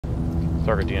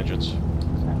Target the engines.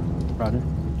 Roger.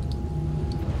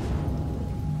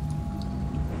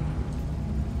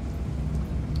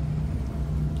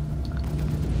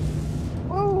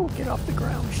 Whoa, get off the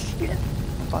ground. Shit.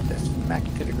 How about this? Smack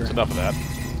it to the ground. That's enough of that.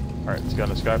 Alright, let's go in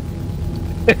the sky.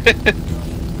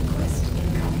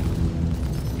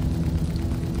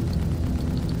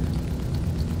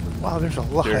 Wow, there's a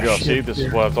lot There you of go. shit See, this there.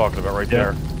 is what I'm talking about right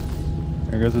there.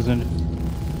 There goes his engine.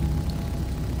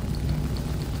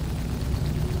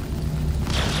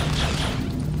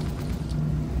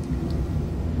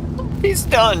 He's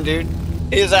done, dude.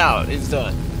 He's out. He's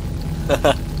done.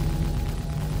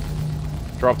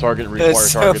 Drop target, require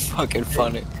That's so target. fucking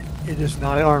funny. It is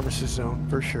not an armistice zone,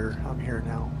 for sure. I'm here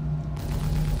now.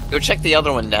 Go check the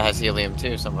other one that has helium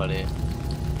too, somebody.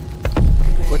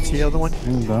 What's the other one?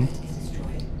 He's done.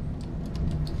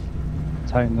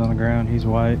 Titan's on the ground. He's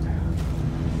white.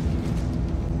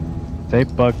 They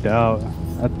bugged out.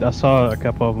 I saw a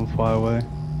couple of them fly away.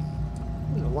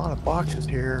 There's a lot of boxes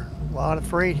here. A lot of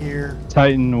freight here.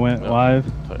 Titan went live.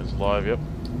 Titan's live, yep.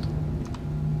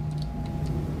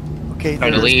 Okay,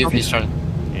 Trying to there's leave. He's trying.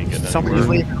 He ain't getting somebody's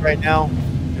anywhere. leaving right now.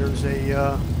 There's a,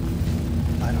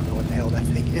 I don't know what the hell that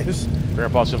thing is.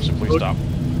 Grandpa Simpson, please stop.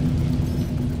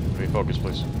 Be focused,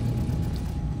 please.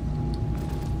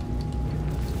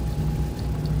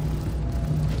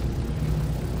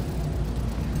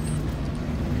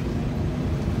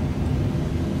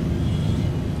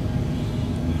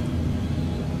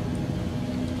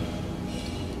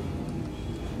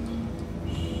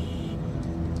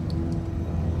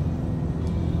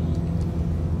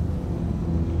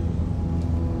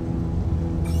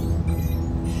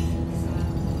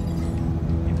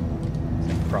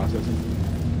 Processing.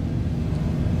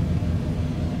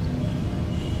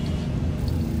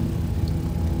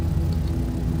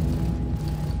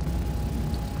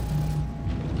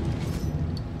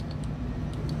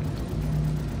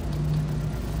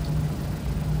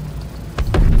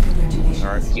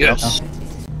 Alright. Yes.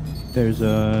 There's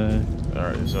a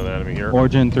Alright, there's another enemy here.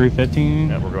 Origin 315.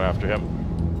 Yeah, we're going after him.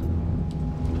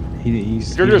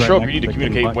 He's If you're gonna right show up, next you need to the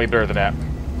communicate button. way better than that.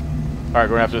 Alright,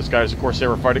 going after this guy. There's a Corsair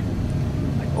we're fighting.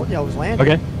 I told you I was landing.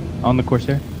 Okay, on the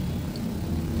Corsair.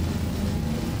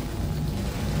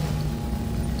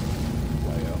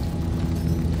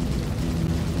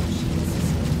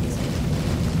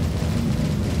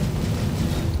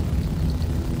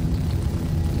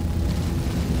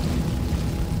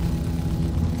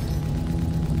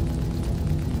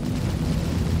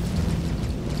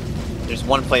 There's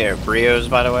one player, Brios,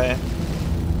 by the way.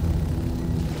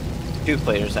 Two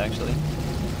players, actually.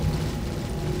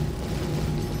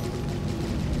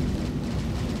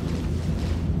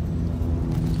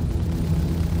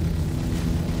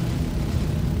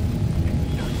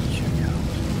 Check out.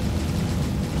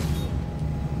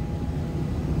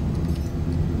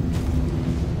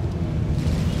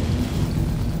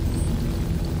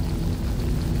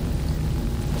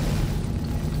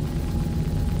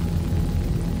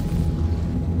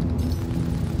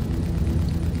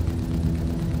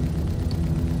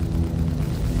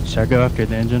 Should I go after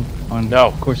the engine on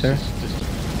No. Corsair?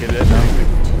 Just get it. No.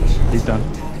 He's done.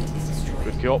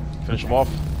 Good kill. Finish him off.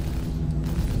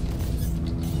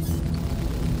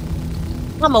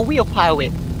 I'm a wheel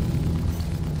pilot.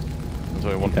 There's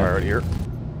only one Okay. pirate here.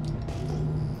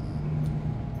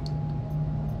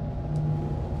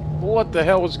 What the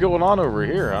hell was going on over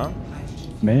here, huh?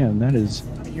 Man, that is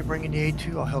You're bringing the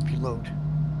A2, I'll help you load.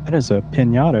 a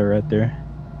pinata right there.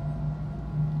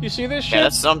 You see this shit? Yeah,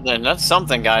 that's something. That's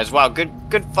something, guys. Wow, good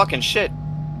fucking shit.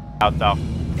 Out though.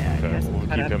 Yeah, Okay, just we'll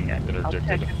cut keep up him here. I'll check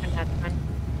interdicted. if it has one.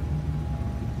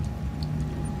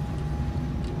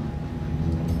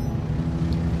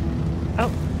 Oh,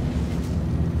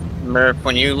 Murph,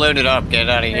 when you load it up, get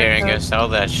out of here and go Murph. sell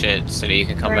that shit so that you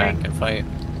can come Alright. back and fight.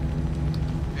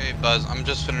 Hey Buzz, I'm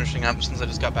just finishing up since I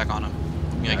just got back on him.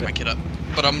 I'm gonna get my kit up.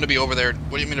 But I'm gonna be over there.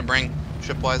 What do you mean to bring,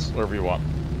 ship-wise? Whatever you want.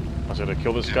 I said to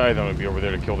kill this guy, then I'm gonna be over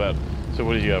there to kill that. So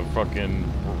what do you have? Fucking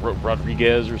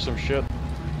Rodriguez or some shit?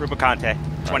 Rubicante,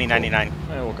 2099.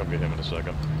 Yeah, we'll come get him in a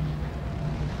second.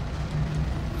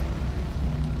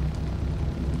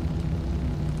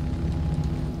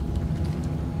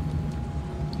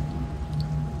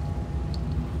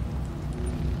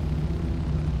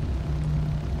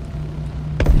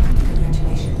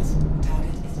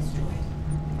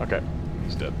 Okay,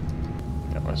 he's dead.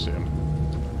 Yep, I see him.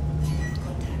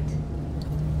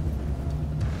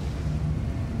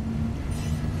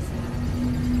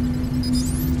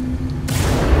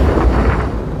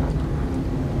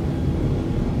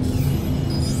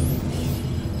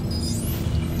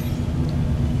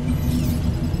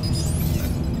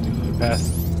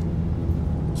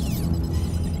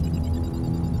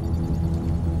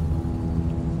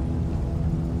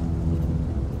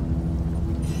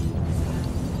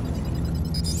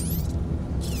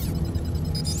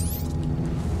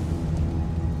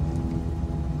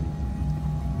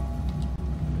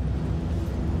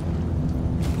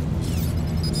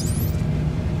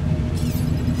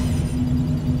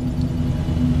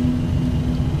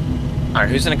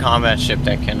 Alright, who's in a combat ship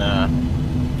that can,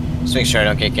 just make sure I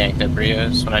don't get ganked at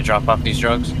Brios when I drop off these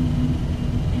drugs?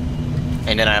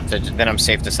 And then then I'm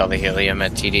safe to sell the helium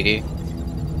at TDD.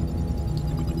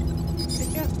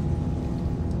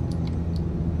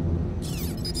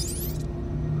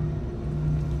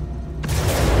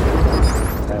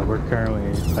 Yeah, we're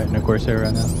currently fighting a Corsair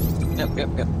right now. Yep.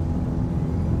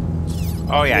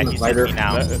 Oh yeah, he's hitting me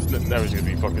now. That was gonna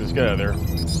be fucking. Just get out of there.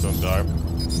 Just don't die.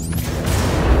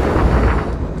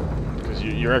 Because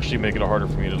you're actually making it harder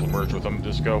for me to merge with them.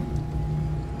 Just go.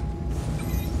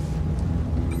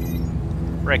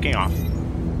 Breaking off.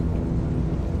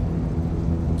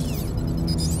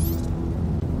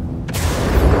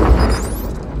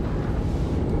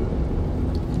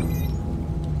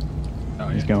 Oh,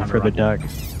 he's going for the duck.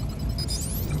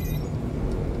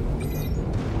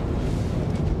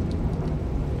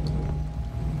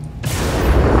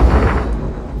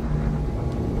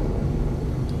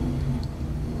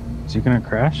 Is he gonna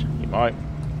crash? He might.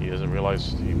 He doesn't realize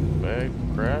he may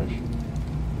crash.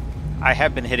 I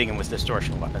have been hitting him with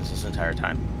distortion weapons this entire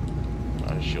time.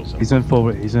 His shield's He's in full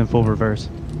reverse.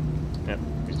 Yeah,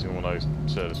 he's doing what I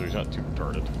said, so he's not too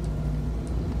retarded.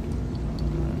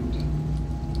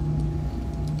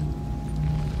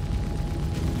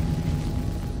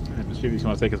 If the Stevie's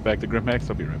want to take us back to Grimmax,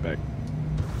 I'll be right back.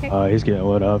 He's getting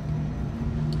lit up.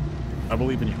 I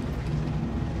believe in you.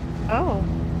 Oh.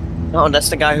 No, that's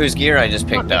the guy whose gear I just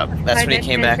picked up. That's I what he did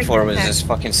came back pick for, up was that. his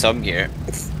fucking sub gear.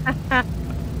 So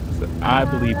I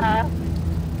believe in you.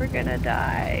 We're gonna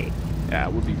die. Yeah,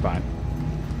 we'll be fine.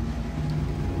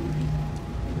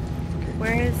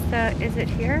 Where is is it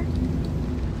here?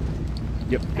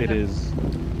 Yep, it is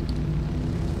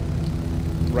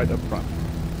right up front.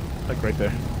 Like right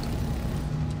there.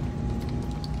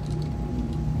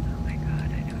 Oh my god,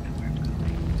 I don't know where I'm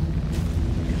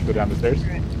going. Go down the stairs.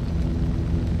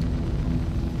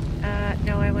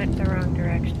 No, I went the wrong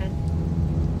direction.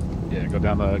 Yeah, go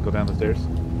down the stairs.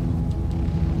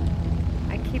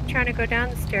 I keep trying to go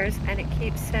down the stairs and it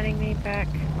keeps sending me back.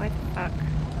 What the fuck?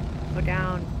 Go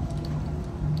down.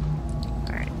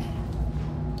 Alright.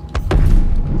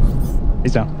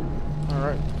 He's down.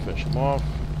 Alright, finish him off.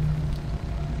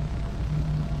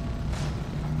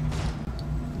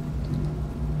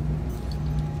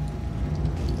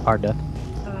 Hard death.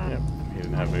 Yep, he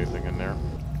didn't have anything in there.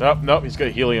 Nope, he's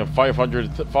got helium.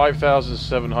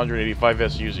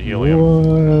 5,785 SUs of helium.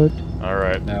 What?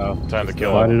 Alright, No. time to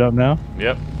kill Light him. it up now?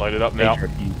 Yep, light it up now. I'm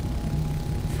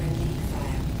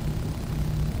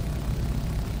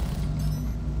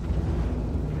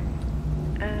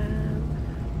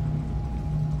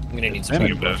gonna need some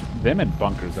Them and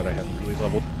bunkers that I haven't really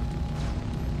leveled.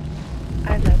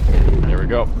 I love it. There we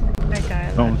go. I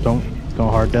die. Don't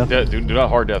hard death. Yeah, do not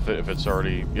hard death it if it's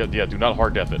already. Yeah, do not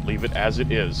hard death it. Leave it as it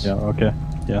is. Yeah, okay.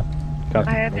 Yeah. Got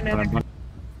I have another.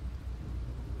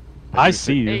 I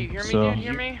see you. Hey, hear me, so. dude?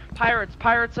 Hear me? Pirates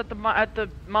at the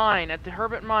mine, at the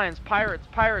Herbert mines. Pirates.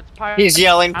 He's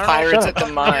yelling I don't know, pirates shut at up.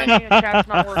 the mine. Chat's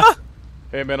not working.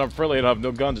 Hey man, I'm friendly and I have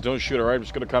no guns. Don't shoot, alright? I'm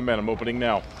just gonna come in. I'm opening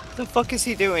now. What the fuck is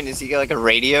he doing? Is he got like a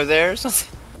radio there or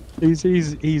something? He's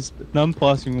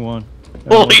nonplussing one.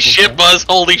 Holy shit, Buzz!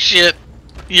 Holy shit!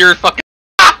 You're fucking.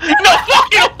 No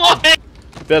fucking way!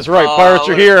 That's right, Oh, pirates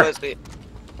are what here. a pussy.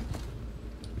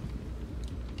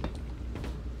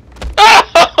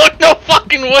 Oh, no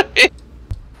fucking way!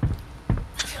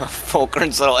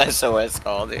 Fulcrum's little SOS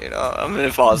call, dude. Oh, I'm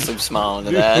gonna fall asleep smiling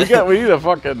to that. We need a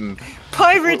fucking.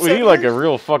 Pirates. We need like a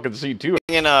real fucking C2.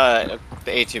 In the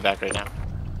A2 back right now.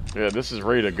 Yeah, this is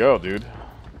ready to go, dude.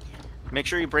 Make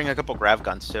sure you bring a couple grav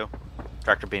guns too.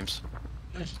 Tractor beams.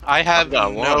 I have I've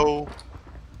got no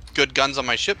good guns on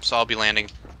my ship, so I'll be landing.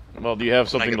 Well, do you have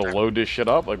something get to there. load this shit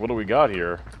up? Like, what do we got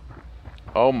here?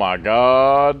 Oh my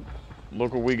god.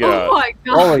 Look what we got. Oh my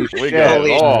god. Holy We got it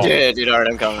Holy all. shit, dude, alright,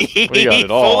 I'm coming. We got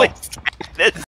it all. Fully